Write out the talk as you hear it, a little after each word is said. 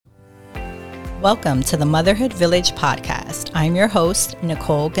Welcome to the Motherhood Village podcast. I'm your host,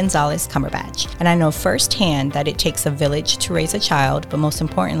 Nicole Gonzalez Cumberbatch, and I know firsthand that it takes a village to raise a child, but most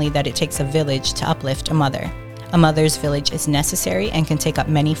importantly, that it takes a village to uplift a mother. A mother's village is necessary and can take up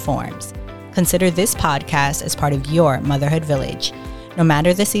many forms. Consider this podcast as part of your motherhood village. No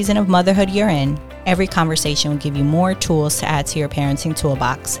matter the season of motherhood you're in, every conversation will give you more tools to add to your parenting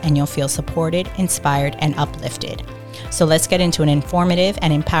toolbox, and you'll feel supported, inspired, and uplifted. So let's get into an informative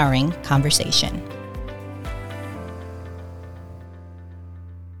and empowering conversation.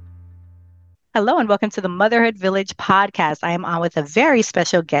 Hello and welcome to the Motherhood Village podcast. I am on with a very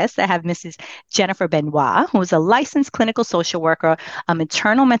special guest. I have Mrs. Jennifer Benoit, who is a licensed clinical social worker, a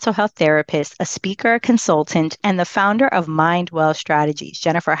maternal mental health therapist, a speaker, consultant, and the founder of MindWell Strategies.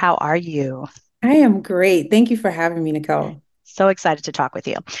 Jennifer, how are you? I am great. Thank you for having me, Nicole. So excited to talk with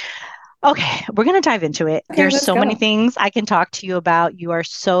you. Okay, we're going to dive into it. Okay, There's let's so many go. things I can talk to you about. You are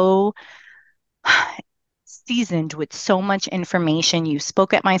so seasoned with so much information. You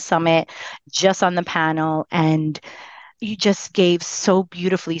spoke at my summit just on the panel, and you just gave so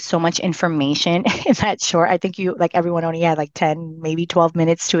beautifully so much information in that short. I think you, like everyone only had like 10, maybe 12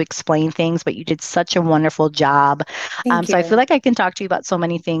 minutes to explain things, but you did such a wonderful job. Thank So I feel you. like I can talk to you about so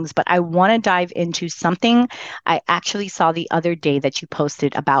many things, but I want to dive into something I actually saw the other day that you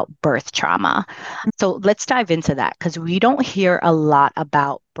posted about birth trauma. So let's dive into that because we don't hear a lot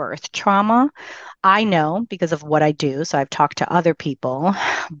about birth trauma. I know because of what I do. So I've talked to other people,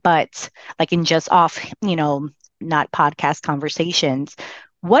 but like in just off, not podcast conversations.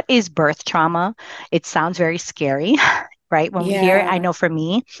 What is birth trauma? It sounds very scary, right? When we hear it, I Yeah. know for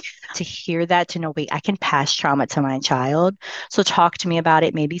me to hear that, to know, wait, I can pass trauma to my child. So talk to me about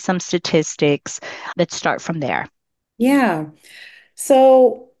it, maybe some statistics. Let's start from there. Yeah.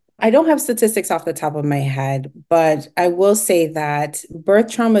 So I don't have statistics off the top of my head, but I will say that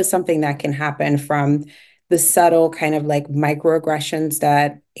birth trauma is something that can happen from the subtle kind of like microaggressions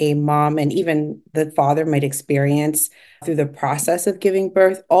that a mom and even the father might experience through the process of giving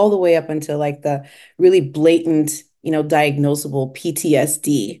birth, all the way up until like the really blatant, diagnosable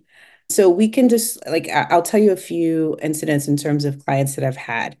PTSD. So we can just like, I'll tell you a few incidents in terms of clients that I've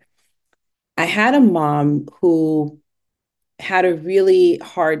had. I had a mom who had a really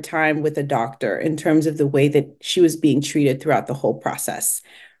hard time with a doctor in terms of the way that she was being treated throughout the whole process.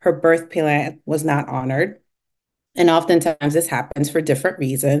 Her birth plan was not honored. And oftentimes this happens for different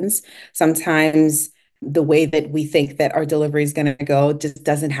reasons. Sometimes the way that we think that our delivery is going to go just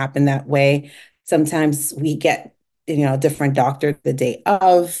doesn't happen that way. Sometimes we get, a different doctor the day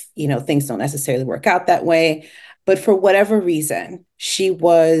of, things don't necessarily work out that way. But for whatever reason, she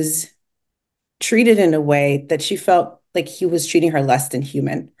was treated in a way that she felt like he was treating her less than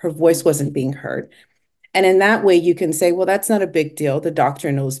human. Her voice wasn't being heard. And in that way, you can say, well, that's not a big deal. The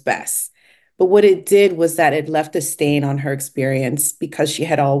doctor knows best. But what it did was that it left a stain on her experience because she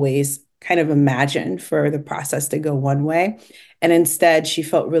had always kind of imagined for the process to go one way. And instead, she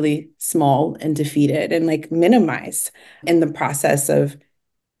felt really small and defeated and like minimized in the process of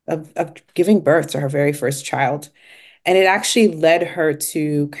giving birth to her very first child. And it actually led her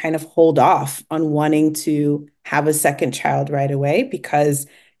to kind of hold off on wanting to have a second child right away because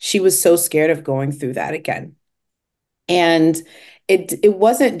she was so scared of going through that again. And it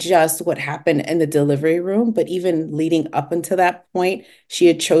wasn't just what happened in the delivery room, but even leading up until that point, she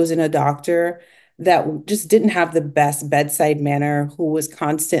had chosen a doctor that just didn't have the best bedside manner, who was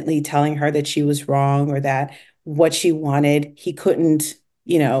constantly telling her that she was wrong or that what she wanted, he couldn't,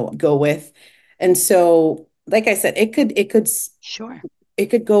 go with. And so, like I said, Sure. it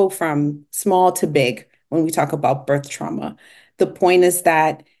could go from small to big when we talk about birth trauma. The point is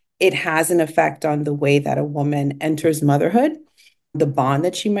that it has an effect on the way that a woman enters motherhood, the bond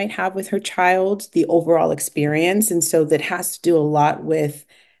that she might have with her child, the overall experience. And so that has to do a lot with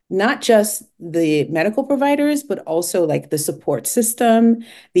not just the medical providers, but also like the support system,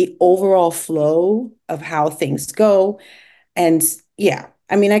 the overall flow of how things go. And yeah,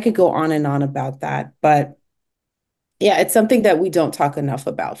 I mean, I could go on and on about that, but yeah, it's something that we don't talk enough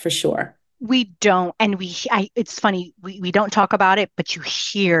about for sure. We don't, and it's funny, we don't talk about it, but you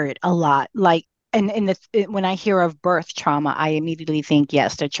hear it a lot. Like, when I hear of birth trauma, I immediately think,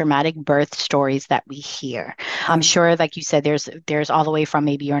 yes, the traumatic birth stories that we hear. I'm Yeah. sure, like you said, there's all the way from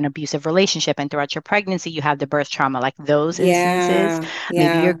maybe you're in an abusive relationship and throughout your pregnancy, you have the birth trauma, like those instances. Yeah.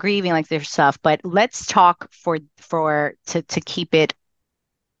 Maybe you're Yeah. grieving, like there's stuff. But let's talk to keep it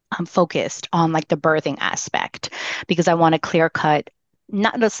focused on like the birthing aspect because I want to clear cut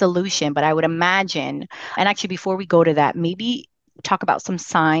not the solution, but I would imagine, and actually before we go to that, maybe talk about some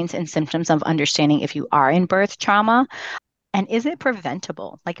signs and symptoms of understanding if you are in birth trauma. And is it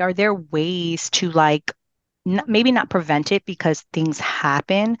preventable? Like, are there ways to like maybe not prevent it because things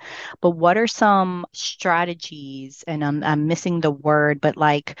happen, but what are some strategies? And I'm missing the word, but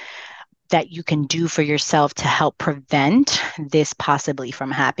like that you can do for yourself to help prevent this possibly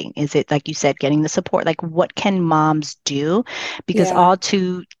from happening? Is it, like you said, getting the support? Like, what can moms do? Because Yeah. all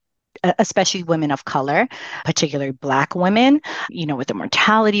too especially women of color, particularly Black women, with the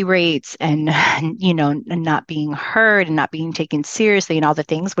mortality rates and, not being heard and not being taken seriously and all the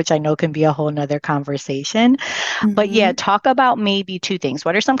things, which I know can be a whole nother conversation. But yeah, Hmm. talk about maybe two things.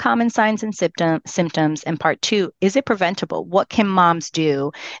 What are some common signs and symptoms? And part two, is it preventable? What can moms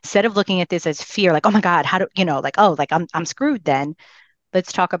do instead of looking at this as fear, like, oh my God, how do, like, oh, like I'm screwed then.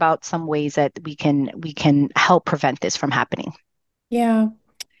 Let's talk about some ways that we can help prevent this from happening. Yeah.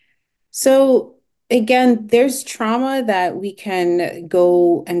 So again, there's trauma that we can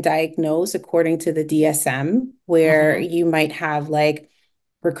go and diagnose according to the DSM, where Hmm. you might have like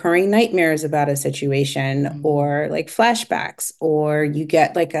recurring nightmares about a situation or like flashbacks, or you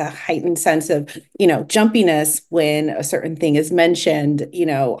get like a heightened sense of, jumpiness when a certain thing is mentioned,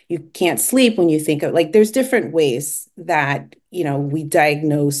 you can't sleep when you think of like there's different ways that, we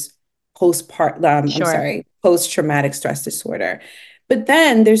diagnose I'm Sure. sorry, post-traumatic stress disorder. But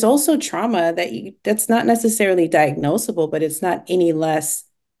then there's also trauma that's not necessarily diagnosable, but it's not any less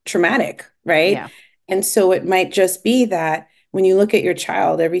traumatic, right? Yeah. And so it might just be that when you look at your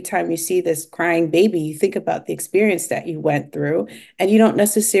child, every time you see this crying baby, you think about the experience that you went through, and you don't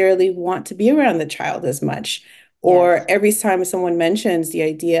necessarily want to be around the child as much. Or Yes. every time someone mentions the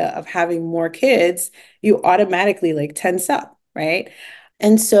idea of having more kids, you automatically like tense up, right?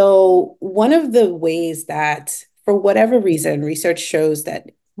 And so, one of the ways that, for whatever reason, research shows that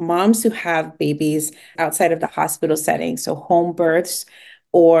moms who have babies outside of the hospital setting, so home births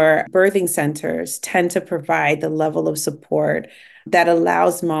or birthing centers, tend to provide the level of support that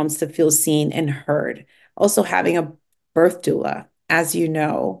allows moms to feel seen and heard. Also, having a birth doula, as you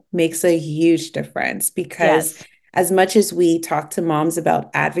know, makes a huge difference because Yes. as much as we talk to moms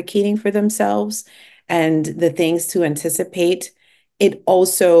about advocating for themselves and the things to anticipate, it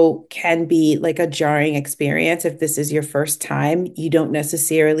also can be like a jarring experience if this is your first time. You don't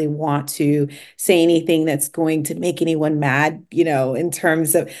necessarily want to say anything that's going to make anyone mad, in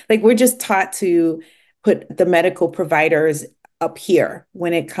terms of like we're just taught to put the medical providers up here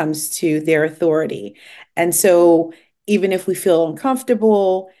when it comes to their authority. And so even if we feel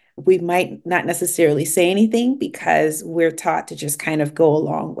uncomfortable, we might not necessarily say anything because we're taught to just kind of go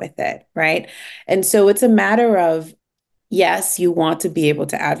along with it, right? And so it's a matter of, yes, you want to be able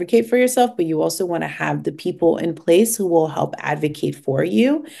to advocate for yourself, but you also want to have the people in place who will help advocate for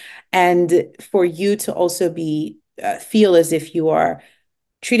you, and for you to also be feel as if you are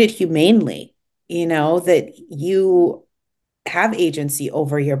treated humanely, that you have agency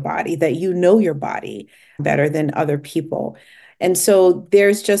over your body, that you know your body better than other people. And so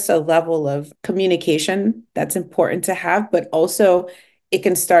there's just a level of communication that's important to have, but also it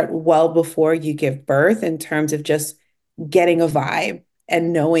can start well before you give birth in terms of just getting a vibe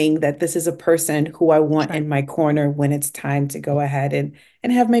and knowing that this is a person who I want Sure. in my corner when it's time to go ahead and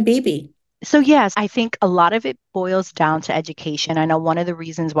have my baby. So, yes, I think a lot of it boils down to education. I know one of the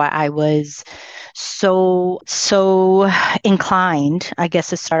reasons why I was so inclined, I guess,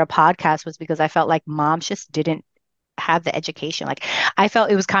 to start a podcast was because I felt like moms just didn't have the education. Like, I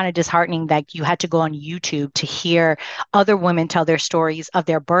felt it was kind of disheartening that you had to go on YouTube to hear other women tell their stories of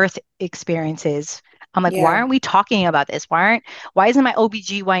their birth experiences. I'm like, why Yeah. aren't we talking about this? Why isn't my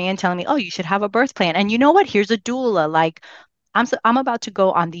OBGYN telling me, oh, you should have a birth plan? And you know what? Here's a doula. Like, I'm about to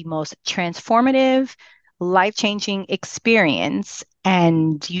go on the most transformative, life-changing experience,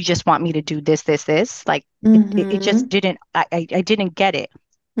 and you just want me to do this. Like, it just Mm-hmm. didn't, I didn't get it.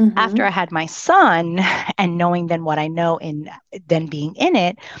 After I Mm-hmm. had my son and knowing then what I know and then being in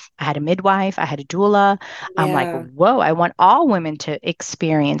it, I had a midwife, I had a doula. I'm like, Yeah. whoa, I want all women to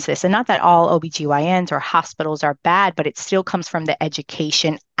experience this. And not that all OBGYNs or hospitals are bad, but it still comes from the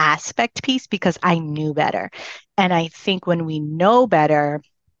education aspect piece because I knew better. And I think when we know better,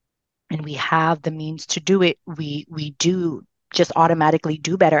 and we have the means to do it, we do just automatically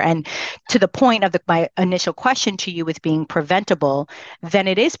do better. And to the point of my initial question to you with being preventable, then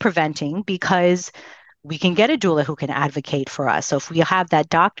it is preventing because we can get a doula who can advocate for us. So if we have that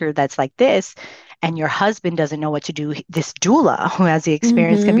doctor that's like this, and your husband doesn't know what to do, this doula who has the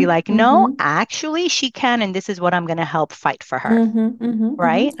experience can be Mm-hmm. like, no, Mm-hmm. actually, she can, and this is what I'm going to help fight for her. Mm-hmm, mm-hmm, mm-hmm.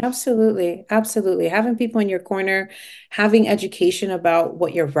 Right? Absolutely. Absolutely. Having people in your corner, having education about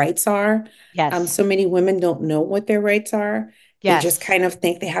what your rights are. Yes. So many women don't know what their rights are. They just Yes. kind of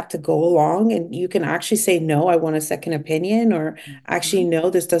think they have to go along, and you can actually say, no, I want a second opinion, or actually, Mhm. no,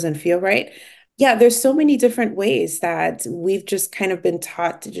 this doesn't feel right. Yeah, there's so many different ways that we've just kind of been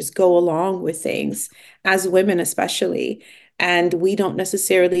taught to just go along with things as women, especially. And we don't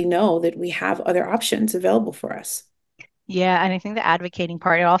necessarily know that we have other options available for us. Yeah, and I think the advocating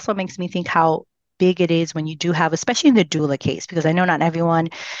part, it also makes me think how big it is when you do have, especially in the doula case, because I know not everyone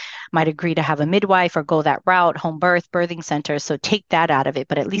might agree to have a midwife or go that route, home birth, birthing center. So take that out of it.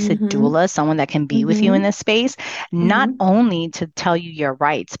 But at least a Mm-hmm. doula, someone that can be with you in Mm-hmm. this space, not Mm-hmm. only to tell you your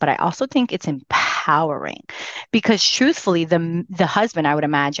rights, but I also think it's empowering because truthfully, the husband, I would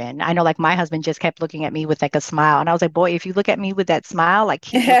imagine, I know like my husband just kept looking at me with like a smile. And I was like, boy, if you look at me with that smile, like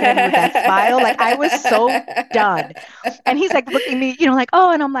keep looking at me with that smile, like I was so done. And he's like looking at me, like,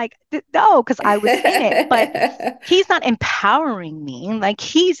 oh, and I'm like, no, because I was in it. But he's not empowering me. Like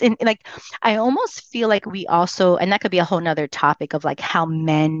he's in like I almost feel like we also, and that could be a whole nother topic of like how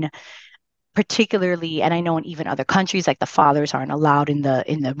men particularly, and I know in even other countries, like the fathers aren't allowed in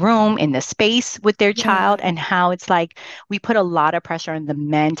the room, in the space with their child, Yeah. and how it's like we put a lot of pressure on the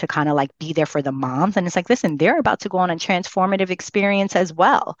men to kind of like be there for the moms. And it's like, listen, they're about to go on a transformative experience as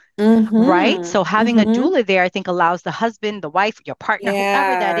well. Right. Mm-hmm. So having a Mm-hmm. doula there, I think allows the husband, the wife, your partner,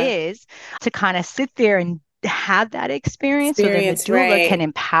 whoever that Yeah. is, to kind of sit there and have that experience. So then the Experience, doula can right.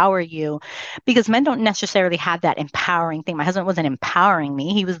 empower you because men don't necessarily have that empowering thing. My husband wasn't empowering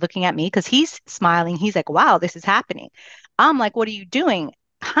me. He was looking at me because he's smiling. He's like, wow, this is happening. I'm like, what are you doing?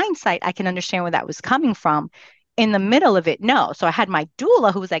 Hindsight, I can understand where that was coming from. In the middle of it, no. So I had my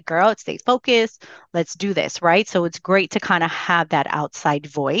doula who was like, girl, it stays focused. Let's do this. Right. So it's great to kind of have that outside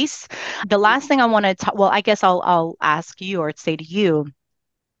voice. The last thing I want to talk, well, I guess I'll ask you or say to you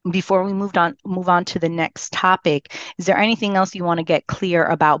before we move on to the next topic, is there anything else you want to get clear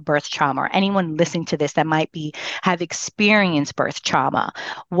about birth trauma or anyone listening to this that might be have experienced birth trauma?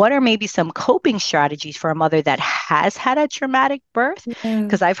 What are maybe some coping strategies for a mother that has had a traumatic birth? Yeah.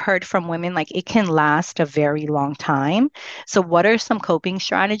 Because I've heard from women like it can last a very long time. So what are some coping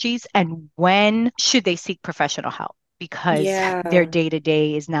strategies and when should they seek professional help? Because their Yeah. day to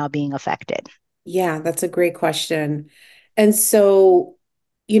day is now being affected. Yeah, that's a great question. And so,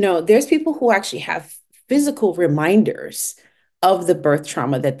 there's people who actually have physical reminders of the birth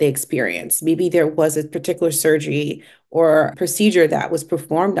trauma that they experienced. Maybe there was a particular surgery or procedure that was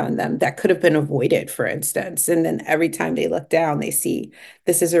performed on them that could have been avoided, for instance. And then every time they look down, they see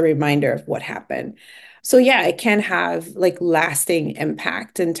this is a reminder of what happened. So, yeah, it can have like lasting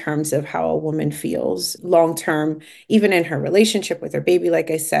impact in terms of how a woman feels long term, even in her relationship with her baby,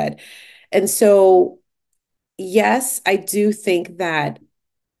 like I said. And so, yes, I do think that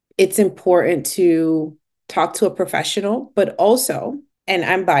it's important to talk to a professional, but also, and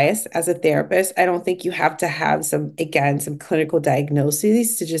I'm biased as a therapist, I don't think you have to have some clinical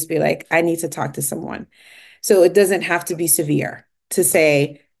diagnoses to just be like, I need to talk to someone. So it doesn't have to be severe to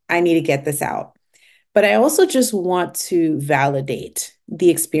say, I need to get this out. But I also just want to validate the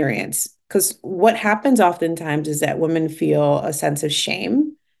experience because what happens oftentimes is that women feel a sense of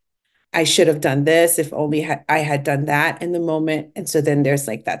shame. I should have done this if only I had done that in the moment. And so then there's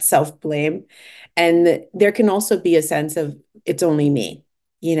like that self-blame. And there can also be a sense of it's only me.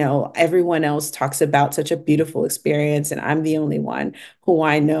 Everyone else talks about such a beautiful experience, and I'm the only one who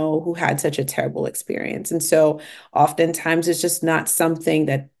I know who had such a terrible experience. And so oftentimes it's just not something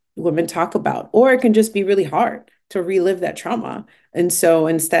that women talk about, or it can just be really hard to relive that trauma. And so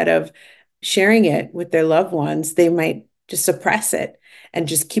instead of sharing it with their loved ones, they might just suppress it and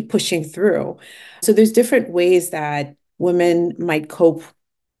just keep pushing through. So there's different ways that women might cope,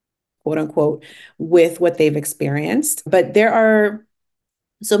 quote unquote, with what they've experienced. But there are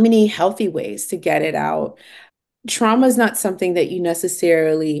so many healthy ways to get it out. Trauma is not something that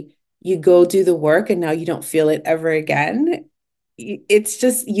you go do the work and now you don't feel it ever again. It's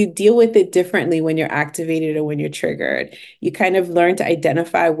just you deal with it differently when you're activated or when you're triggered. You kind of learn to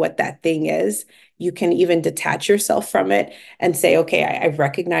identify what that thing is. You can even detach yourself from it and say, okay, I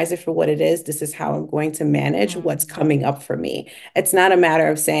recognize it for what it is. This is how I'm going to manage what's Mm, coming up for me. It's not a matter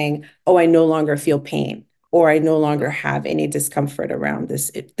of saying, oh, I no longer feel pain or I no longer have any discomfort around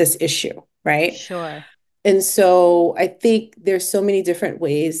this issue, right? sure. And so I think there's so many different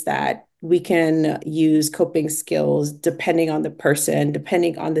ways that we can use coping skills depending on the person,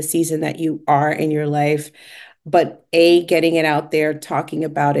 depending on the season that you are in your life. But A, getting it out there, talking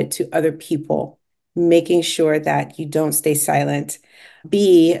about it to other people, making sure that you don't stay silent.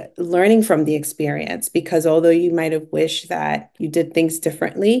 B, learning from the experience, because although you might have wished that you did things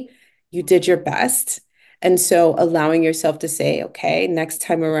differently, you did your best. And so allowing yourself to say, okay, next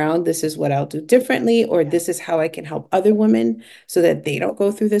time around, this is what I'll do differently, or Yeah. this is how I can help other women so that they don't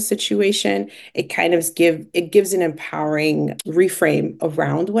go through this situation. It gives an empowering reframe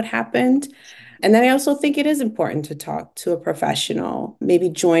around what happened. And then I also think it is important to talk to a professional, maybe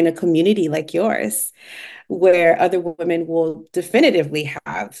join a community like yours, where other women will definitively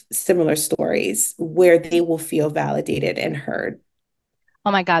have similar stories where they will feel validated and heard.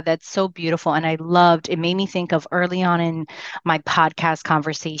 Oh my God, that's so beautiful. And I loved it. Made me think of early on in my podcast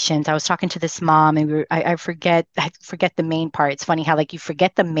conversations. I was talking to this mom and I forget the main part. It's funny how like you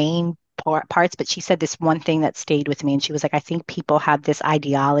forget the main parts, but she said this one thing that stayed with me. And she was like, I think people have this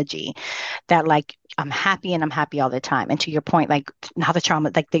ideology that like I'm happy and I'm happy all the time. And to your point, like now the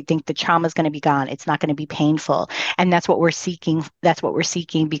trauma, like they think the trauma is going to be gone. It's not going to be painful. And that's what we're seeking. That's what we're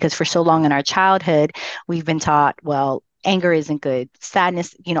seeking because for so long in our childhood, we've been taught, well, anger isn't good,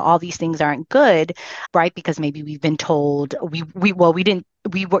 sadness, all these things aren't good, right? Because maybe we've been told we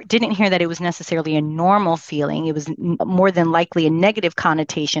didn't hear that it was necessarily a normal feeling. It was more than likely a negative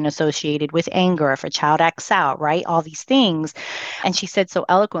connotation associated with anger if a child acts out, right? All these things. And she said so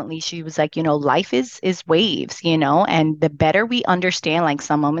eloquently, she was like, life is waves, and the better we understand, like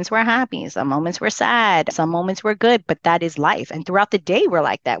some moments we're happy, some moments we're sad, some moments we're good, but that is life. And throughout the day, we're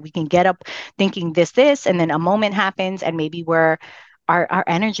like that. We can get up thinking this, and then a moment happens and maybe our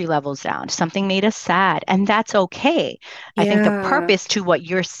energy levels down. Something made us sad, and that's okay. I think the Yeah. purpose to what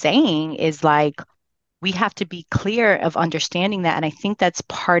you're saying is like we have to be clear of understanding that. And I think that's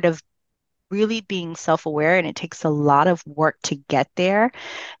part of really being self-aware, and it takes a lot of work to get there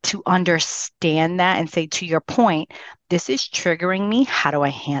to understand that and say, to your point, this is triggering me. How do I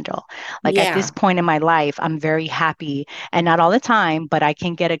handle? Like at this Yeah. point in my life, I'm very happy and not all the time, but I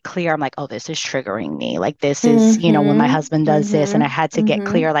can get it clear. I'm like, oh, this is triggering me. Like this is, when my Mm-hmm. husband does this, and I Mm-hmm. had to get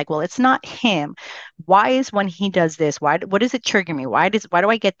Mm-hmm. clear, like, well, it's not him. Why is when he does this? What does it trigger me? Why do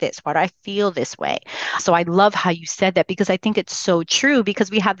I get this? Why do I feel this way? So I love how you said that because I think it's so true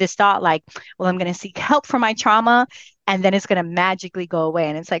because we have this thought like, well, I'm going to seek help for my trauma and then it's going to magically go away.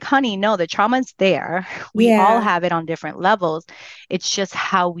 And it's like, honey, no, the trauma is there. We all Yeah. have it on different levels. It's just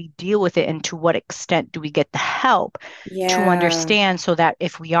how we deal with it and to what extent do we get the help to Yeah. understand so that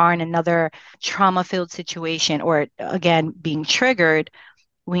if we are in another trauma filled situation or again being triggered,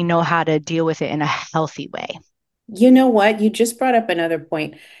 we know how to deal with it in a healthy way. You know what? You just brought up another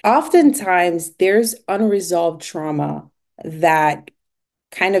point. Oftentimes, there's unresolved trauma that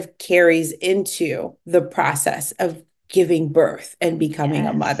kind of carries into the process of giving birth and becoming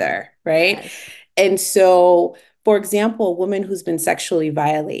a Yes. mother, right? Yes. And so, for example, a woman who's been sexually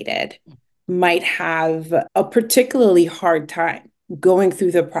violated might have a particularly hard time going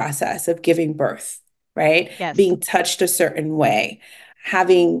through the process of giving birth, right? Yes. Being touched a certain way,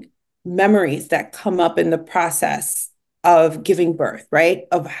 having memories that come up in the process of giving birth, right?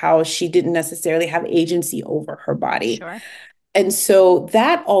 Of how she didn't necessarily have agency over her body. Sure. And so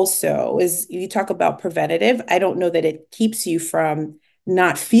that also is, you talk about preventative. I don't know that it keeps you from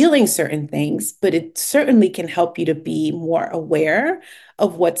not feeling certain things, but it certainly can help you to be more aware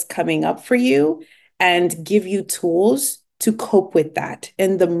of what's coming up for you and give you tools to cope with that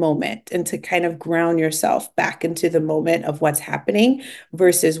in the moment and to kind of ground yourself back into the moment of what's happening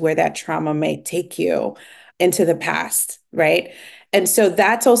versus where that trauma might take you into the past, right? And so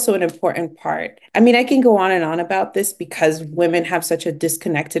that's also an important part. I mean, I can go on and on about this because women have such a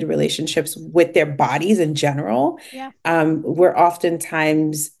disconnected relationships with their bodies in general. Yeah. We're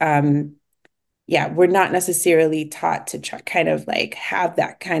oftentimes, yeah, we're not necessarily taught to try, kind of like have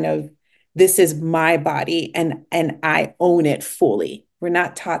that kind of, this is my body and I own it fully. We're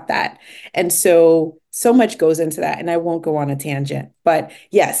not taught that. And so much goes into that. And I won't go on a tangent. But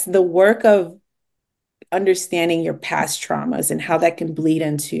yes, the work of understanding your past traumas and how that can bleed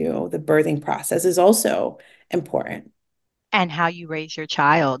into the birthing process is also important. And how you raise your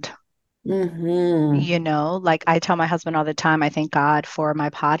child. Mm-hmm. Like I tell my husband all the time, I thank God for my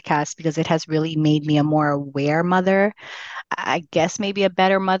podcast because it has really made me a more aware mother. I guess maybe a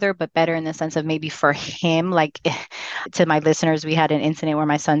better mother, but better in the sense of maybe for him. Like to my listeners, we had an incident where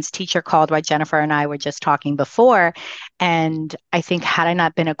my son's teacher called while Jennifer and I were just talking before. And I think had I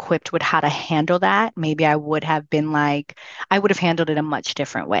not been equipped with how to handle that, maybe I would have handled it a much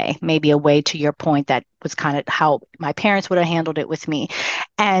different way. Maybe a way to your point that was kind of how my parents would have handled it with me.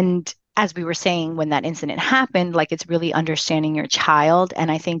 And as we were saying, when that incident happened, like it's really understanding your child. And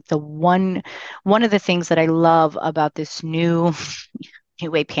I think one of the things that I love about this new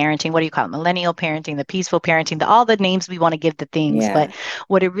new way parenting. What do you call it? Millennial parenting, the peaceful parenting, all the names we want to give the things. But Yeah.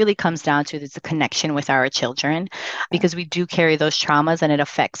 what it really comes down to is the connection with our children, because we do carry those traumas and it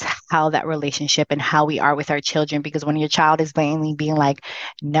affects how that relationship and how we are with our children. Because when your child is blatantly being like,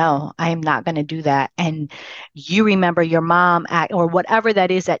 no, I am not going to do that. And you remember your mom act or whatever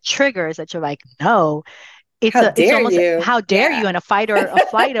that is that triggers that you're like, no, How it's dare almost you? how dare you Yeah. in a fight or a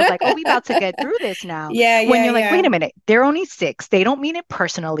flight of like, oh, we about to get through this now. Yeah, When yeah, you're like, wait yeah. a minute, they're only six. They don't mean it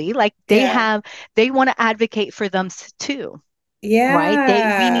personally. Like Yeah. they want to advocate for them too. Right?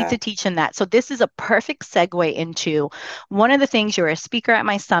 We need to Yeah. teach them that. So this is a perfect segue into one of the things you're a speaker at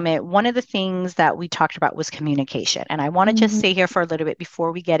my summit. One of the things that we talked about was communication. And I want to just Mhm. stay here for a little bit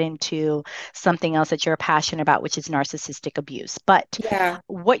before we get into something else that you're passionate about, which is narcissistic abuse. But Yeah.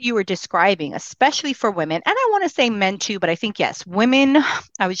 what you were describing, especially for women, and I want to say men too, but I think yes, women,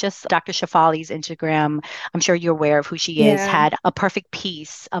 I was just Dr. Shafali's Instagram, I'm sure you're aware of who she is, Yeah. had a perfect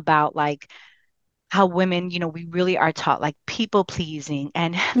piece about like how women, we really are taught like people pleasing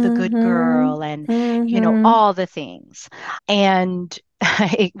and the good Mm-hmm. girl and, Mm-hmm. all the things. And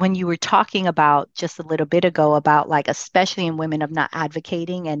when you were talking about just a little bit ago about like, especially in women of not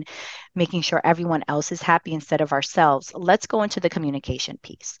advocating and making sure everyone else is happy instead of ourselves, let's go into the communication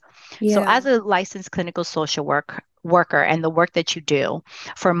piece. So Yeah. as a licensed clinical social worker and the work that you do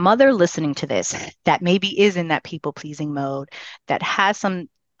for a mother listening to this that maybe is in that people pleasing mode, that has some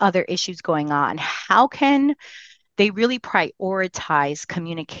other issues going on, how can they really prioritize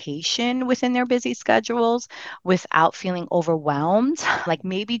communication within their busy schedules without feeling overwhelmed? Like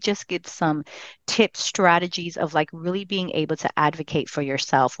maybe just get some tips, strategies of like really being able to advocate for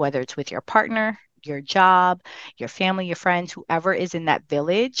yourself, whether it's with your partner, your job, your family, your friends, whoever is in that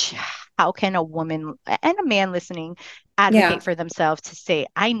village. How can a woman and a man listening advocate Yeah. for themselves to say,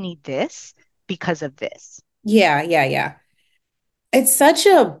 I need this because of this? Yeah. Yeah. Yeah. It's such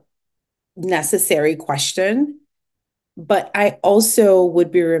a necessary question, but I also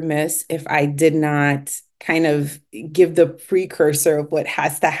would be remiss if I did not kind of give the precursor of what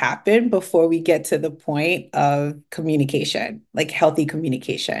has to happen before we get to the point of communication, like healthy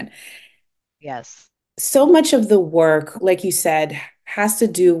communication. Yes. So much of the work, like you said, has to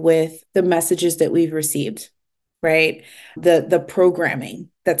do with the messages that we've received, right? The programming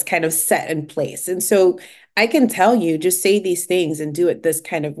that's kind of set in place. And so I can tell you, just say these things and do it this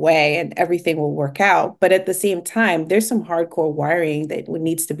kind of way, and everything will work out. But at the same time, there's some hardcore wiring that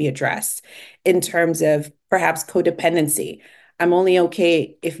needs to be addressed in terms of perhaps codependency. I'm only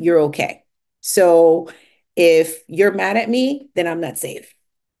okay if you're okay. So if you're mad at me, then I'm not safe,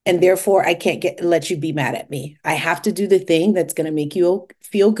 and therefore I can't let you be mad at me. I have to do the thing that's going to make you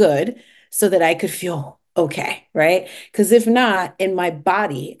feel good so that I could feel okay, right? Because if not, in my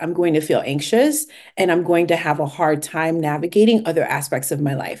body, I'm going to feel anxious and I'm going to have a hard time navigating other aspects of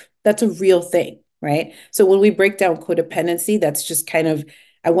my life. That's a real thing, right? So when we break down codependency, that's just kind of,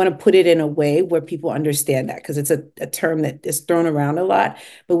 I want to put it in a way where people understand that, because it's a term that is thrown around a lot.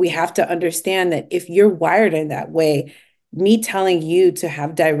 But we have to understand that if you're wired in that way, me telling you to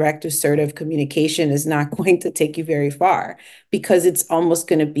have direct, assertive communication is not going to take you very far, because it's almost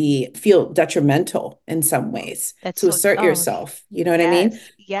going to be feel detrimental in some ways That's to so, assert oh, yourself. You know what I mean?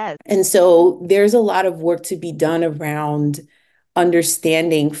 yes, yes. And so there's a lot of work to be done around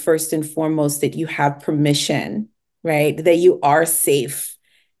understanding, first and foremost, that you have permission, right? That you are safe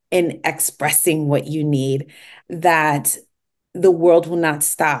in expressing what you need, that the world will not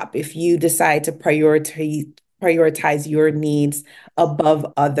stop if you decide to prioritize your needs above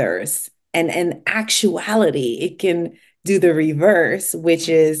others. And in actuality, it can do the reverse, which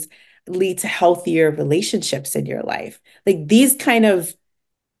Mhm. is lead to healthier relationships in your life. Like this kind of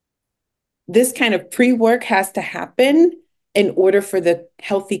pre-work has to happen in order for the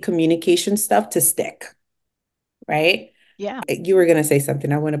healthy communication stuff to stick, right? Yeah. You were going to say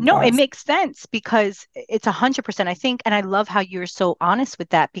something. I want to No, it pause. makes sense because it's 100%. I think, and I love how you're so honest with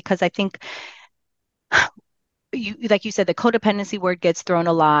that because I think like you said, the codependency word gets thrown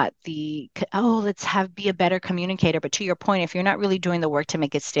a lot. Let's have be a better communicator. But to your point, if you're not really doing the work to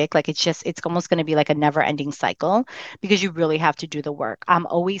make it stick, like it's almost going to be like a never ending cycle because you really have to do the work. I'm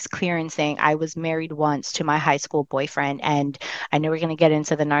always clear in saying I was married once to my high school boyfriend, and I know we're going to get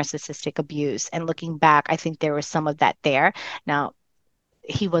into the narcissistic abuse. And looking back, I think there was some of that there. Now,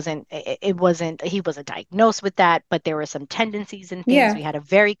 he wasn't diagnosed with that, but there were some tendencies and things. Yeah. We had a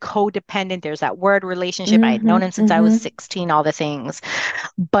very codependent, there's that word relationship. I had known Mm-hmm. him since I was Mm-hmm. 16, all the things.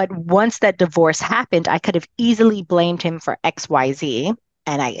 But once that divorce happened, I could have easily blamed him for XYZ.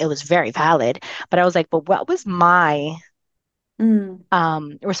 And it was very valid. But I was like, but what was my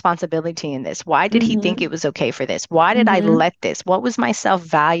Mm. responsibility in this? Why did he think Mm-hmm. it was okay for this? Why did I Mm-hmm. let this? What was my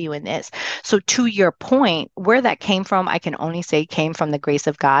self-value in this? So to your point, where that came from, I can only say came from the grace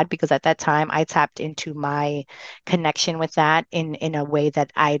of God, because at that time I tapped into my connection with that in a way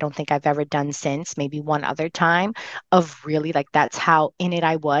that I don't think I've ever done since, maybe one other time, of really like that's how in it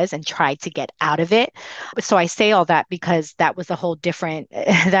I was and tried to get out of it. So I say all that because that was a whole different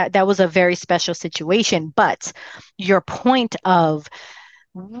that was a very special situation. But your point of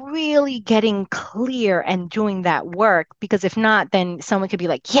really getting clear and doing that work, because if not, then someone could be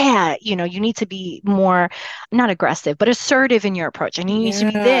like, yeah, you need to be more, not aggressive, but assertive in your approach, and you need to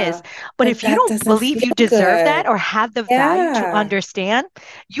be this. Yeah. But But if you that don't doesn't believe you feel deserve that good. or have the value to Yeah. understand,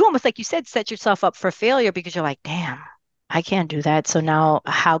 you almost, like you said, set yourself up for failure, because you're like, damn, I can't do that. So now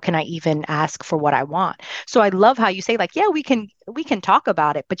how can I even ask for what I want? So I love how you say, like, yeah, we can talk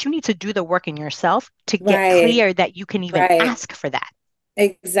about it, but you need to do the work in yourself to get Right. clear that you can even Right. ask for that.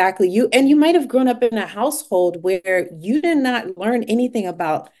 Exactly. You might have grown up in a household where you did not learn anything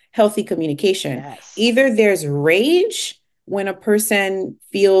about healthy communication. Yes. Either there's rage when a person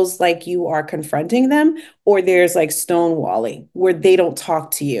feels like you are confronting them, or there's like stonewalling where they don't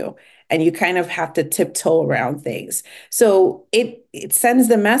talk to you and you kind of have to tiptoe around things. So it sends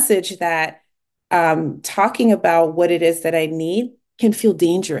the message that talking about what it is that I need can feel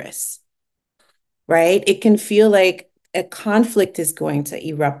dangerous, right? It can feel like a conflict is going to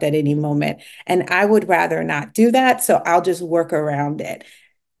erupt at any moment. And I would rather not do that. So I'll just work around it.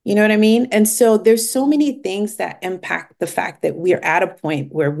 You know what I mean? And so there's so many things that impact the fact that we're at a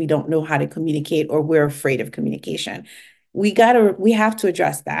point where we don't know how to communicate or we're afraid of communication. We have to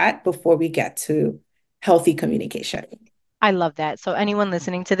address that before we get to healthy communication. I love that. So anyone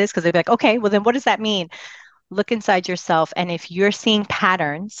listening to this, because they'd be like, okay, well then what does that mean? Look inside yourself. And if you're seeing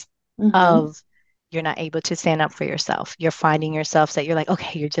patterns Mm-hmm. of you're not able to stand up for yourself, you're finding yourself that you're like,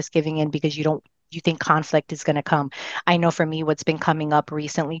 okay, you're just giving in because you think conflict is going to come. I know for me, what's been coming up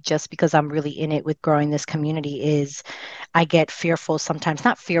recently, just because I'm really in it with growing this community, is I get fearful sometimes,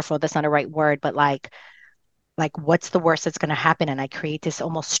 not fearful, that's not a right word, but like what's the worst that's going to happen, and I create this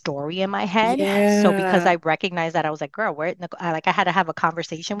almost story in my head. So because I Yeah. recognize that, I was like, girl, where like I had to have a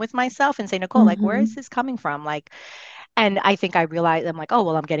conversation with myself and say, Nicole, like, where is Mm-hmm. this coming from? Like, and I think I realized, I'm like, oh,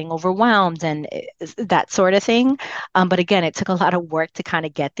 well, I'm getting overwhelmed and that sort of thing. But again, it took a lot of work to kind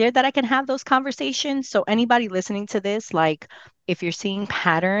of get there that I can have those conversations. So anybody listening to this, like, if you're seeing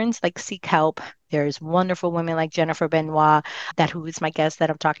patterns, like, seek help. There's wonderful women like Jennifer Benoit, that who is my guest that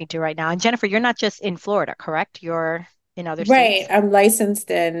I'm talking to right now. And Jennifer, you're not just in Florida, correct? You're in other Right. states? I'm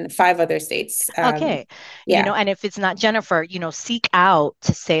licensed in 5 other states. Okay. Yeah. And if it's not Jennifer, seek out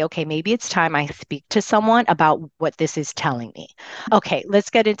to say, okay, maybe it's time I speak to someone about what this is telling me. Okay, let's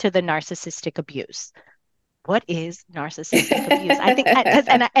get into the narcissistic abuse. What is narcissistic abuse? I think, because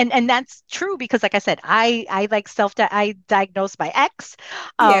and that's true, because like I said, I like I diagnosed my ex,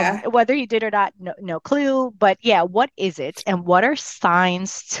 Yeah. whether he did or not, no clue. But yeah, what is it, and what are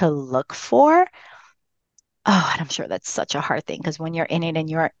signs to look for? Oh, and I'm sure that's such a hard thing, because when you're in it and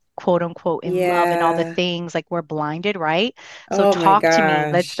you're quote unquote in love and all the Yeah. things, like, we're blinded, right? So Oh my talk to me.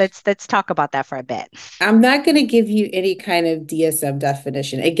 Let's gosh. let's let's talk about that for a bit. I'm not going to give you any kind of DSM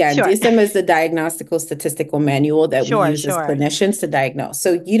definition. Again, Sure. DSM is the Diagnostical Statistical Manual that we Sure, use as sure. clinicians to diagnose.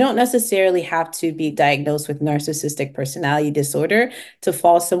 So you don't necessarily have to be diagnosed with narcissistic personality disorder to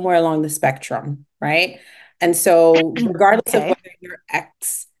fall somewhere along the spectrum, right? And so, regardless of Okay. whether your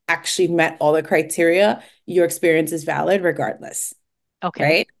ex actually met all the criteria, your experience is valid regardless, Okay.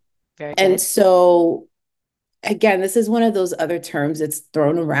 right? Very And good. so again, this is one of those other terms that's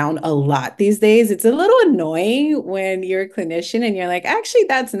thrown around a lot these days. It's a little annoying when you're a clinician and you're like, actually,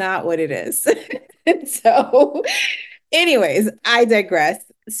 that's not what it is. And so, anyways, I digress.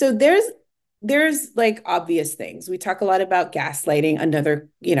 So there's like obvious things. We talk a lot about gaslighting, another,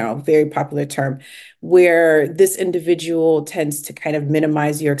 very popular term, where this individual tends to kind of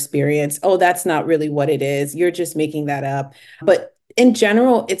minimize your experience. Oh, that's not really what it is. You're just making that up. But in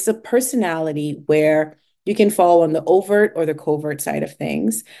general, it's a personality where you can fall on the overt or the covert side of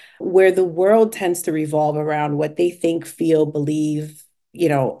things, where the world tends to revolve around what they think, feel, believe.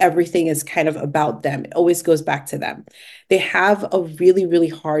 Everything is kind of about them. It always goes back to them. They have a really, really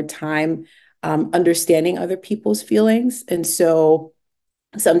hard time understanding other people's feelings. And so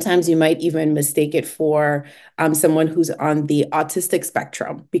sometimes you might even mistake it for someone who's on the autistic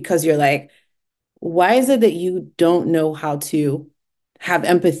spectrum because you're like, why is it that you don't know how to have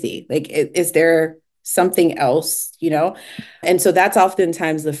empathy? Like, is there something else? And so that's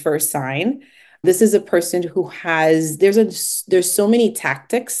oftentimes the first sign. This is a person who has there's so many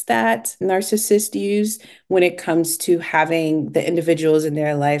tactics that narcissists use when it comes to having the individuals in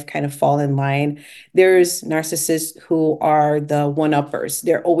their life kind of fall in line. There's narcissists who are the one-uppers.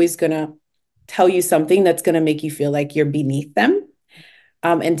 They're always gonna tell you something that's gonna make you feel like you're beneath them,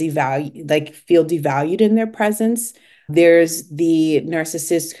 and devalue, like feel devalued in their presence. There's the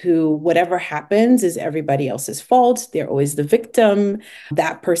narcissist who, whatever happens, is everybody else's fault. They're always the victim.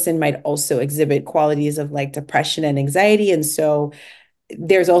 That person might also exhibit qualities of like depression and anxiety. And so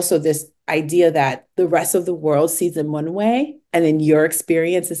there's also this idea that the rest of the world sees them one way, and then your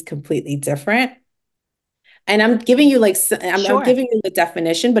experience is completely different. And I'm giving you like, I'm Sure. giving you the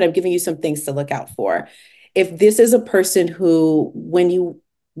definition, but I'm giving you some things to look out for. If this is a person who, when you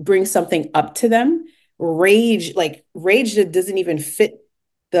bring something up to them, rage that doesn't even fit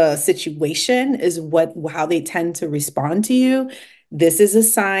the situation is what how they tend to respond to you. This is a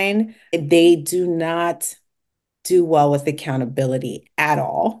sign they do not do well with accountability at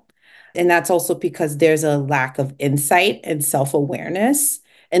all. And that's also because there's a lack of insight and self awareness.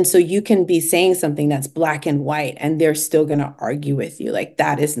 And so you can be saying something that's black and white, and they're still going to argue with you like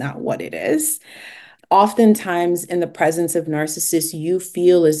that is not what it is. Oftentimes, in the presence of narcissists, you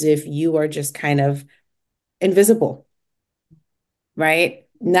feel as if you are just kind of invisible, right?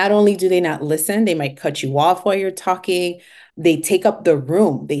 Not only do they not listen, they might cut you off while you're talking. They take up the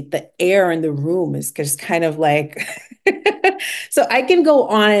room. The air in the room is just kind of like so I can go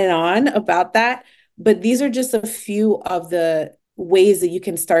on and on about that, but these are just a few of the ways that you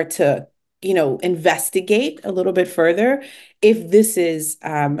can start to, investigate a little bit further if this is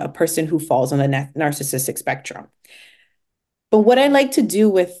a person who falls on the narcissistic spectrum. But what I like to do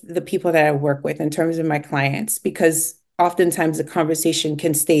with the people that I work with in terms of my clients, because oftentimes the conversation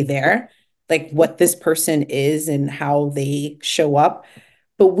can stay there, like what this person is and how they show up.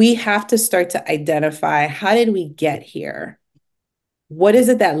 But we have to start to identify, how did we get here? What is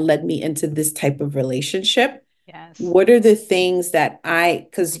it that led me into this type of relationship? Yes. What are the things that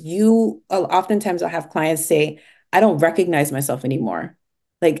because oftentimes I'll have clients say, I don't recognize myself anymore.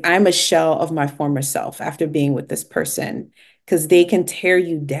 Like I'm a shell of my former self after being with this person, because they can tear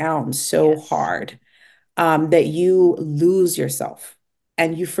you down so Yes. hard, that you lose yourself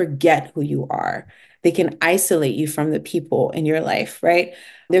and you forget who you are. They can isolate you from the people in your life, right?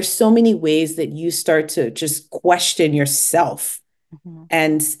 There's so many ways that you start to just question yourself Mhm.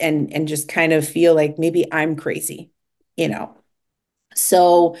 and just kind of feel like maybe I'm crazy, you know.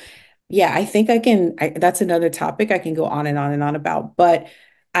 So yeah, I think that's another topic I can go on and on and on about, but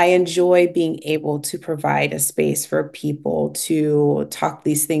I enjoy being able to provide a space for people to talk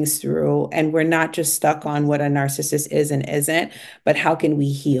these things through. And we're not just stuck on what a narcissist is and isn't, but how can we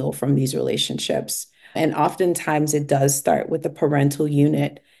heal from these relationships? And oftentimes it does start with the parental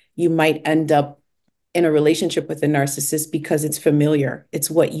unit. You might end up in a relationship with a narcissist because it's familiar, it's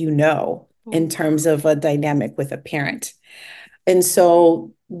what you know in Ooh. terms of a dynamic with a parent. And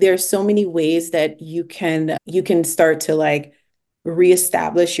so there's so many ways that you can start to like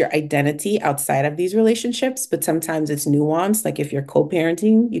reestablish your identity outside of these relationships, but sometimes it's nuanced. Like if you're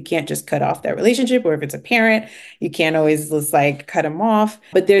co-parenting, you can't just cut off that relationship, or if it's a parent, you can't always just like cut them off.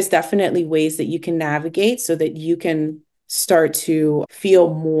 But there's definitely ways that you can navigate so that you can start to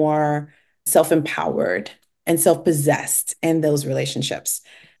feel more self-empowered and self-possessed in those relationships.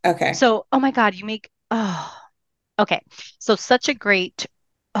 Okay. So, oh my God, okay. So such a great,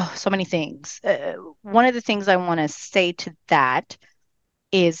 so many things. One of the things I want to say to that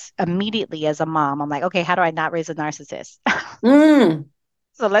is immediately as a mom, I'm like, okay, how do I not raise a narcissist? Mm.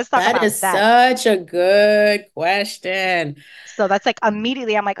 So let's talk That about is that. such a good question. So that's like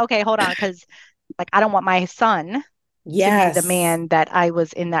immediately I'm like, okay, hold on, because like I don't want my son to be the Yes. man that I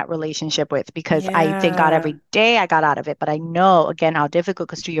was in that relationship with, because I thank God Yeah. every day I got out of it. But I know again how difficult,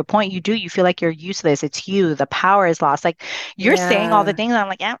 because to your point, you feel like you're useless. It's you, the power is lost. Like you're saying all the Yeah. things, and I'm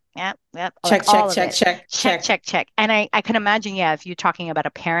like, yeah, yeah, yeah, like Check, check, all of check, it. check, Check, check. check, check. And I can imagine, yeah, if you're talking about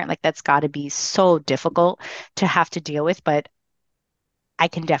a parent, like that's got to be so difficult to have to deal with. But I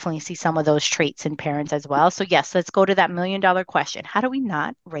can definitely see some of those traits in parents as well. So yes, let's go to that $1 million question. How do we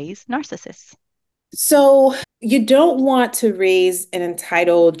not raise narcissists? So you don't want to raise an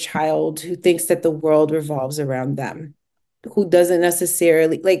entitled child who thinks that the world revolves around them, who doesn't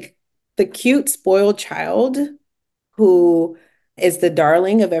necessarily like the cute, spoiled child who is the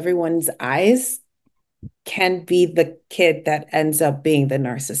darling of everyone's eyes can be the kid that ends up being the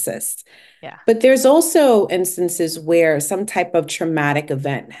narcissist. Yeah. But there's also instances where some type of traumatic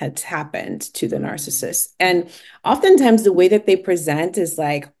event has happened to the Mm, narcissist. And oftentimes the way that they present is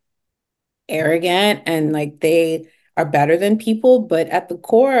like arrogant and like they are better than people, but at the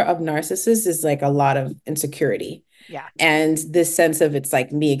core of narcissists is like a lot of insecurity Yeah. and this sense of it's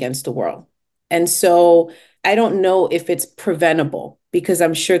like me against the world. And so I don't know if it's preventable because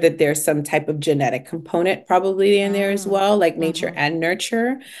I'm sure that there's some type of genetic component probably in there as Mm, well, like nature hmm. and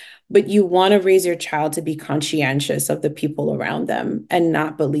nurture. But you want to raise your child to be conscientious of the people around them and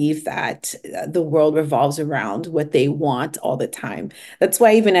not believe that the world revolves around what they want all the time. That's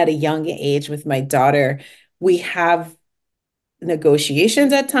why, even at a young age with my daughter, we have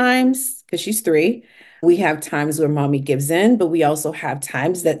negotiations at times because she's 3. We have times where mommy gives in, but we also have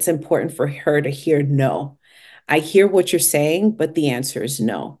times that's important for her to hear no. I hear what you're saying, but the answer is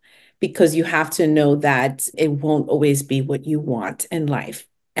no, because you have to know that it won't always be what you want in life.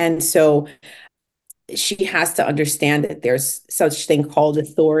 And so she has to understand that there's such thing called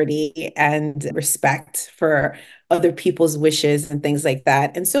authority and respect for other people's wishes and things like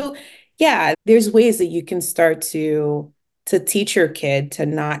that. And so, yeah, there's ways that you can start to teach your kid to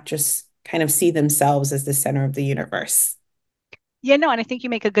not just kind of see themselves as the center of the universe. Yeah, no, and I think you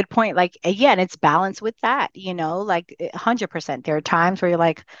make a good point. Like, again, it's balance with that, like 100%. There are times where you're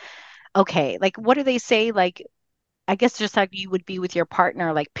like, okay, like, what do they say? Like, I guess just like you would be with your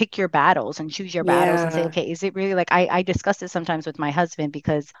partner, like, pick your battles and choose your battles and say, Yeah. okay, is it really like I discuss this sometimes with my husband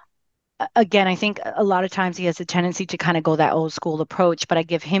because again, I think a lot of times he has a tendency to kind of go that old school approach, but I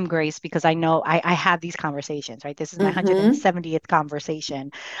give him grace because I know I have these conversations, right? This is my Mm-hmm. 170th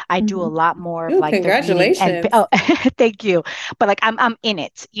conversation. I do a Mm-hmm. lot more of Ooh, like the reading and congratulations. oh, thank you. But like I'm in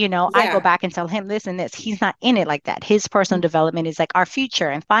it, I go Yeah. back and tell him this and this. He's not in it like that. His personal development is like our future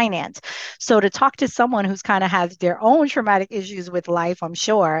and finance. So to talk to someone who's kind of has their own traumatic issues with life, I'm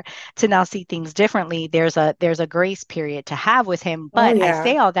sure, to now see things differently, there's a grace period to have with him. Oh, But I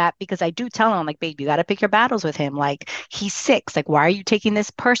say yeah. all that because I do tell him, like, babe, you got to pick your battles with him. Like, he's 6. Like, why are you taking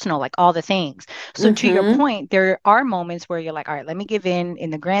this personal? Like, all the things. So to your Mm-hmm. point, there are moments where you're like, all right, let me give in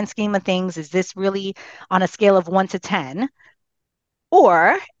the grand scheme of things. Is this really on a scale of 1 to 10?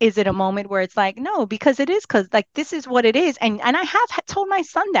 Or is it a moment where it's like, no, because like this is what it is. And I have told my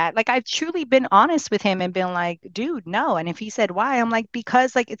son that. Like I've truly been honest with him and been like, dude, no. And if he said why, I'm like,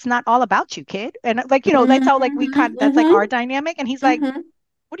 because like it's not all about you, kid. And like, that's how like we kind Mm-hmm. that's like our Mm-hmm. dynamic. And he's like, Mm-hmm.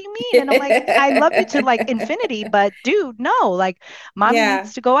 what do you mean? And I'm like, I love you to like infinity, but dude, no, like mommy Yeah.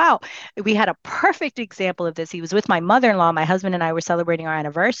 needs to go out. We had a perfect example of this. He was with my mother-in-law. My husband and I were celebrating our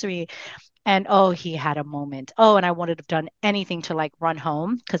anniversary. And oh, he had a moment. Oh, and I wanted to have done anything to like run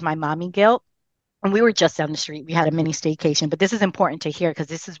home because my mommy guilt. And we were just down the street. We had a mini staycation, but this is important to hear because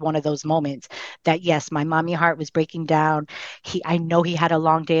this is one of those moments that yes, my mommy heart was breaking down. I know he had a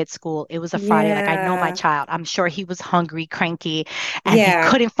long day at school. It was a Friday. Like I know my Yeah. child. I'm sure he was hungry, cranky, and he Yeah.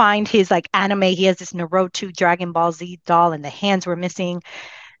 couldn't find his like anime. He has this Naruto Dragon Ball Z doll, and the hands were missing.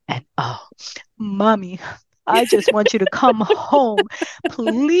 And oh, mommy, I just want you to come home,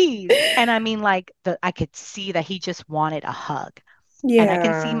 please. And I mean, like I could see that he just wanted a hug. And I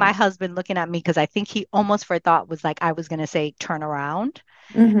can see Yeah. my husband looking at me because I think he almost for thought was like I was going to say turn around.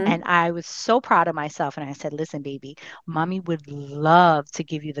 And Mm-hmm. I was so proud of myself. And I said, listen, baby, mommy would love to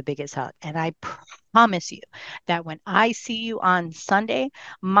give you the biggest hug. And I promise you that when I see you on Sunday,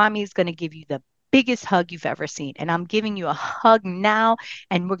 mommy's going to give you the biggest hug you've ever seen. And I'm giving you a hug now.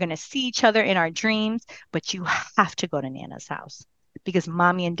 And we're going to see each other in our dreams. But you have to go to Nana's house because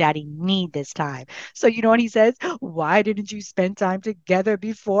mommy and daddy need this time. So, you know what he says? Why didn't you spend time together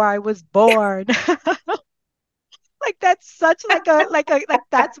before I was born? Like that's such like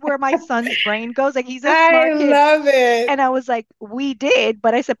that's where my son's brain goes. Like he's a I smart kid. love it. And I was like, we did,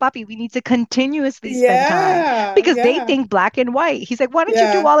 but I said, Papi, we need to continuously spend time Yeah. because they Yeah. think black and white. He's like, why didn't you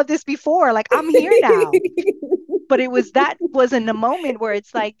do Yeah. all of this before? Like I'm here now. But it was in the moment where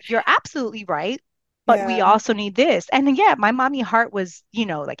it's like, you're absolutely right. But we Yeah. also need this. And yeah, my mommy heart was,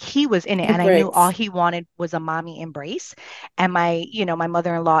 like he was in it. It And I knew all breaks. he wanted was a mommy embrace. And my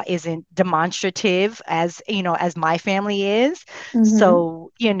mother-in-law isn't demonstrative as my family is. Mm-hmm.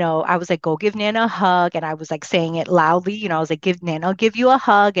 So, I was like, go give Nana a hug. And I was like saying it loudly, I was like, give Nana, I'll give you a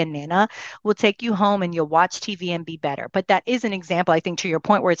hug, and Nana will take you home and you'll watch TV and be better. But that is an example, I think, to your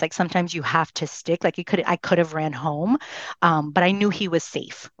point where it's like sometimes you have to stick. Like I could have ran home, but I knew he was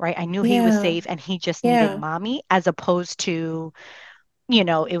safe, right? I knew he was Yeah. safe and he just needed Yeah. mommy as opposed to,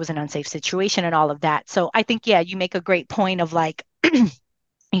 it was an unsafe situation and all of that. So I think, yeah, you make a great point of like,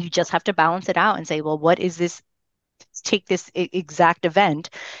 you just have to balance it out and say, well, what is this? Take this exact event,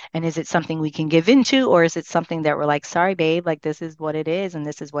 and is it something we can give into, or is it something that we're like, sorry, babe, like this is what it is, and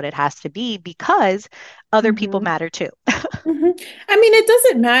this is what it has to be because other people Mm-hmm. matter too. Mm-hmm. I mean, it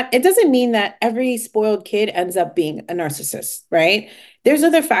doesn't matter. It doesn't mean that every spoiled kid ends up being a narcissist, right? there's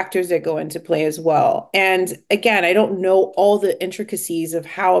other factors that go into play as well. And again, I don't know all the intricacies of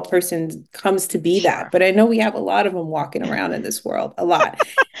how a person comes to be that, Sure. but I know we have a lot of them walking around in this world, a lot.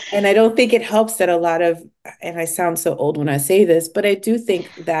 And I don't think it helps that a lot of, and I sound so old when I say this, but I do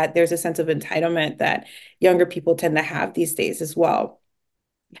think that there's a sense of entitlement that younger people tend to have these days as well.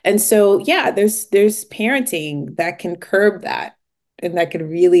 And so, yeah, there's parenting that can curb that and that could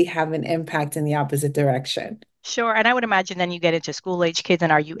really have an impact in the opposite direction. Sure. And I would imagine then you get into school age kids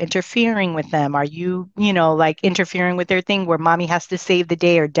and are you interfering with them? Are you, like interfering with their thing where mommy has to save the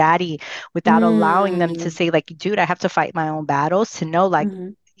day or daddy without allowing them to Mm, say, like, dude, I have to fight my own battles to know, like,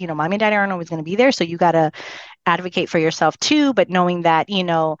 mhm. mommy and daddy aren't always going to be there. So you got to advocate for yourself too, but knowing that,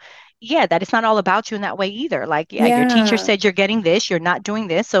 yeah, that it's not all about you in that way either. Like, yeah, your teacher Yeah, said you're getting this, you're not doing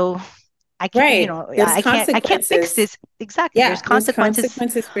this. So I can't, right. There's I can't fix consequences. this. Exactly. There's Yeah, there's consequences.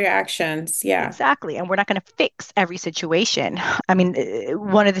 consequences for your actions. Yeah. Exactly. And we're not going to fix every situation. I mean,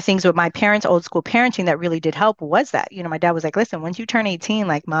 one of the things with my parents, old school parenting that really did help was that, my dad was like, listen, once you turn 18,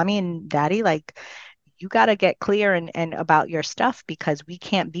 like mommy and daddy, like you got to get clear and about your stuff because we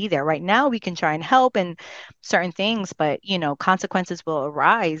can't be there. Right now, we can try and help and certain things, but consequences will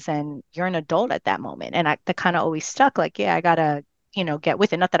arise and you're an adult at that moment. And that kind of always stuck like, yeah, I gotta, get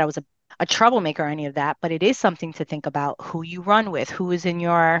with it. Not that I was a troublemaker or any of that, but it is something to think about who you run with, who is in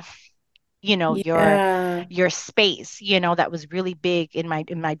your Yeah. your space, that was really big in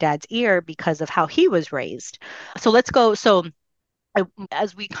my dad's ear because of how he was raised. So let's go. So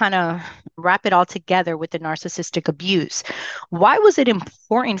as we kind of wrap it all together with the narcissistic abuse, why was it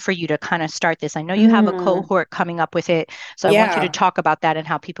important for you to kind of start this? I know you have a Mm, cohort coming up with it, so I want you to yeah. talk about that and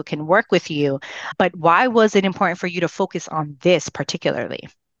how people can work with you. But why was it important for you to focus on this particularly?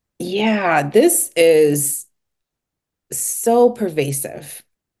 Yeah. This is so pervasive.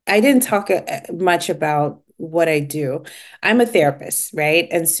 I didn't talk much about what I do. I'm a therapist, right?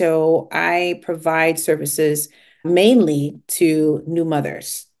 And so I provide services mainly to new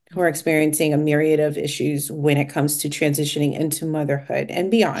mothers who are Mhm. experiencing a myriad of issues when it comes to transitioning into motherhood and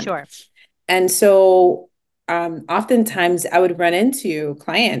beyond. Sure. And so oftentimes I would run into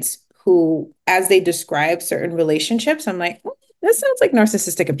clients who, as they describe certain relationships, I'm like, "Oh, that sounds like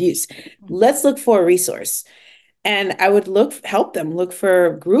narcissistic abuse. Mhm. Let's look for a resource." And I would help them look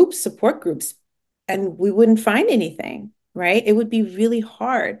for groups, support groups, and we wouldn't find anything, right? It would be really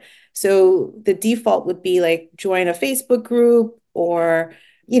hard. So the default would be like join a Facebook group Yeah. or,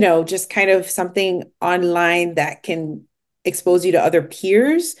 just kind of something online that can expose you to other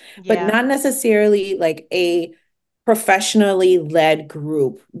peers, but Yeah. not necessarily like a professionally led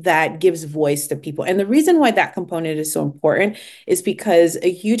group that gives voice to people. And the reason why that component is so important is because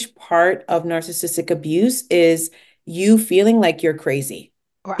a huge part of narcissistic abuse is you feeling like you're crazy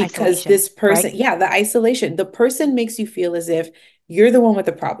Or because isolation, this right? person, yeah, the isolation, the person makes you feel as if you're the one with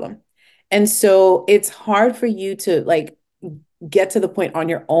the problem. And so it's hard for you to like get to the point on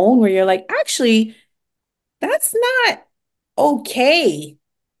your own where you're like, actually, that's not okay.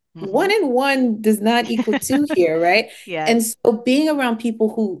 Hmm. One and one does not equal two here, right? And Yes. so being around people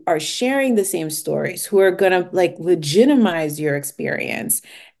who are sharing the same stories, who are gonna like legitimize your experience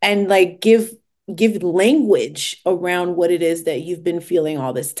and like give language around what it is that you've been feeling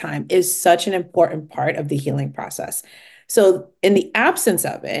all this time is such an important part of the healing process. So in the absence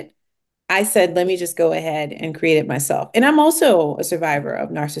of it, I said, let me just go ahead and create it myself. And I'm also a survivor of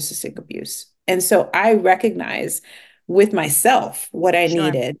narcissistic abuse. And so I recognize with myself what I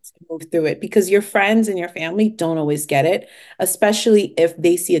Sure. needed to move through it because your friends and your family don't always get it, especially if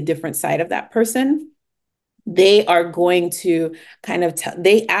they see a different side of that person. They are going to kind of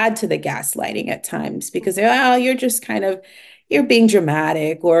they add to the gaslighting at times because Mhm. they're, oh, you're just kind of you're being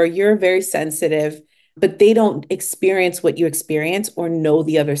dramatic or you're very sensitive, but they don't experience what you experience or know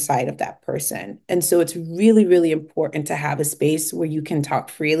the other side of that person. And so it's really, really important to have a space where you can talk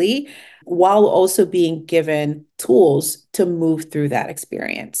freely while also being given tools to move through that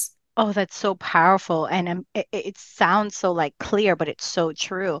experience. Oh, that's so powerful. And it sounds so like clear, but it's so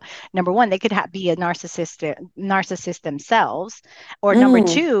true. Number one, they could be a narcissist themselves. Or number Mm,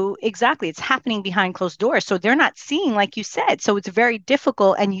 two, exactly, it's happening behind closed doors. So they're not seeing, like you said. So it's very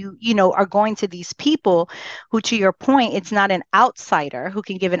difficult. And you are going to these people who, to your point, it's not an outsider who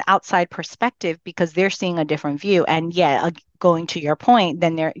can give an outside perspective because they're seeing a different view. And yeah, going to your point,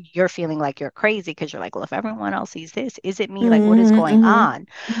 then you're feeling like you're crazy because you're like, well, if everyone else sees this, is it me? Like, what is mhm, going mhm. on?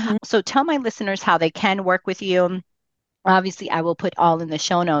 Mhm. So tell my listeners how they can work with you. Obviously, I will put all in the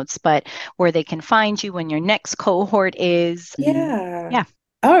show notes, but where they can find you when your next cohort is. And Yeah. yeah.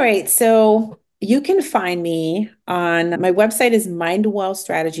 All right. So You can find me on my website is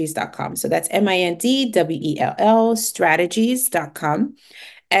mindwellstrategies.com. So that's MINDWELL strategies.com.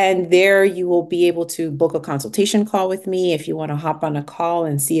 And there you will be able to book a consultation call with me if you want to hop on a call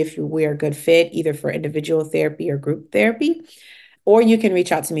and see if we're a good fit, either for individual therapy or group therapy. Or you can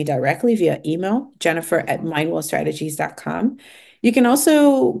reach out to me directly via email, jennifer@mindwellstrategies.com. You can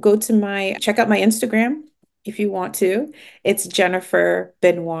also check out my Instagram if you want to. It's Jennifer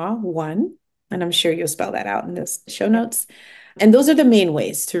Benoit 1, and I'm sure you'll spell that out in the show Yep. notes. And those are the main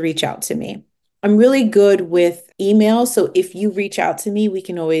ways to reach out to me. I'm really good with email. So if you reach out to me, we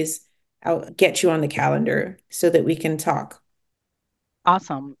can always I'll get you on the calendar so that we can talk.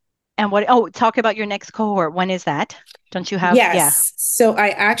 Awesome. And talk about your next cohort. When is that? Don't you have? Yeah. Yes. So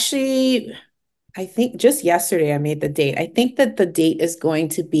I think just yesterday I made the date. I think that the date is going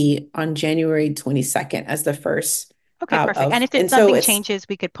to be on January 22nd as the first Okay, perfect. And of, if and so nothing it's, changes,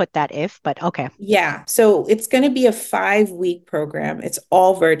 we could put that if, but okay. yeah. So it's going to be a 5-week program. It's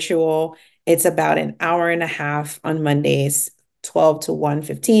all virtual. It's about an hour and a half on Mondays, 12 to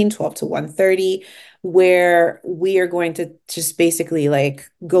 1:15, 12 to 1:30, where we are going to just basically like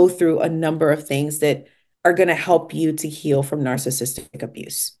go through a number of things that are going to help you to heal from narcissistic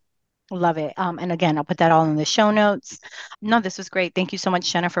abuse. Love it. And again, I'll put that all in the show notes. No, this was great. Thank you so much,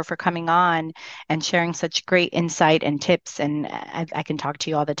 Jennifer, for coming on and sharing such great insight and tips. And I can talk to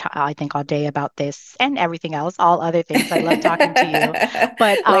you all the time, I think all day about this and everything else, all other things. I love talking to you.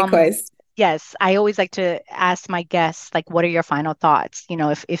 But Likewise. yes, I always like to ask my guests, like, what are your final thoughts?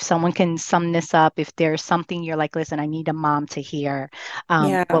 If someone can sum this up, if there's something you're like, listen, I need a mom to hear, what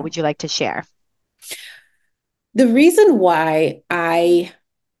Yeah. would you like to share? The reason why I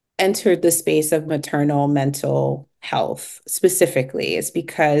entered the space of maternal mental health specifically is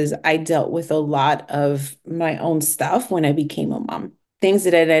because I dealt with a lot of my own stuff when I became a mom, things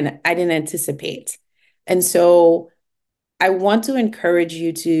that I didn't anticipate. And so I want to encourage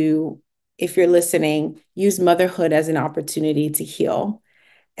you to, if you're listening, use motherhood as an opportunity to heal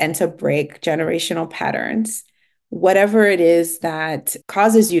and to break generational patterns. Whatever it is that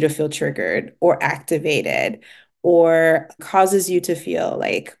causes you to feel triggered or activated or causes you to feel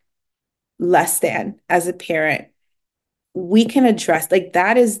like less than as a parent, we can address like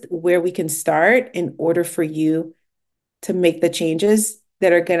that is where we can start in order for you to make the changes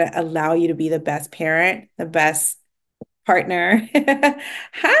that are going to allow you to be the best parent, the best partner.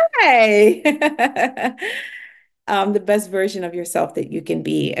 Hi. The best version of yourself that you can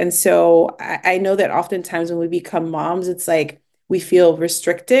be. And so I know that oftentimes when we become moms, it's like we feel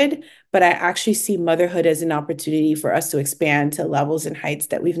restricted, but I actually see motherhood as an opportunity for us to expand to levels and heights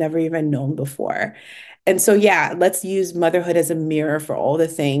that we've never even known before. And so, yeah, let's use motherhood as a mirror for all the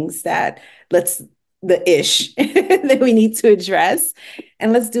things the ish that we need to address,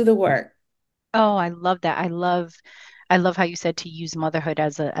 and let's do the work. Oh, I love that. I love how you said to use motherhood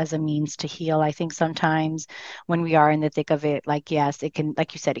as a means to heal. I think sometimes when we are in the thick of it, like yes, it can,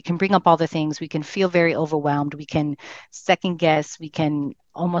 like you said, it can bring up all the things. We can feel very overwhelmed. We can second guess. We can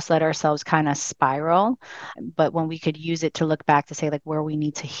almost let ourselves kind of spiral. But when we could use it to look back to say like where we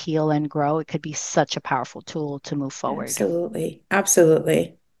need to heal and grow, it could be such a powerful tool to move forward. Absolutely.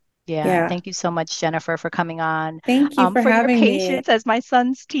 Absolutely. Yeah, Yeah. thank you so much, Jennifer, for coming on. Thank you for For your having me. patience, as my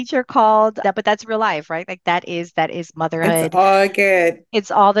son's teacher called that, but that's real life, right? Like that is It's motherhood. all good.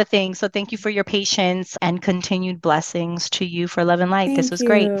 It's all the things. So thank you for your patience and continued blessings to you for love and light. This Thank was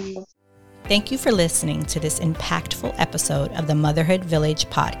great. you. Thank you for listening to this impactful episode of the Motherhood Village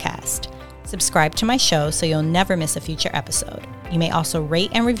podcast. Subscribe to my show so you'll never miss a future episode. You may also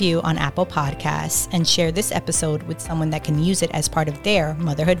rate and review on Apple Podcasts and share this episode with someone that can use it as part of their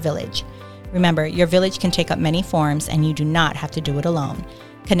motherhood village. Remember, your village can take up many forms and you do not have to do it alone.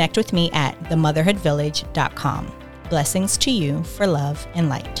 Connect with me at themotherhoodvillage.com. Blessings to you for love and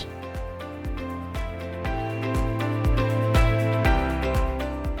light.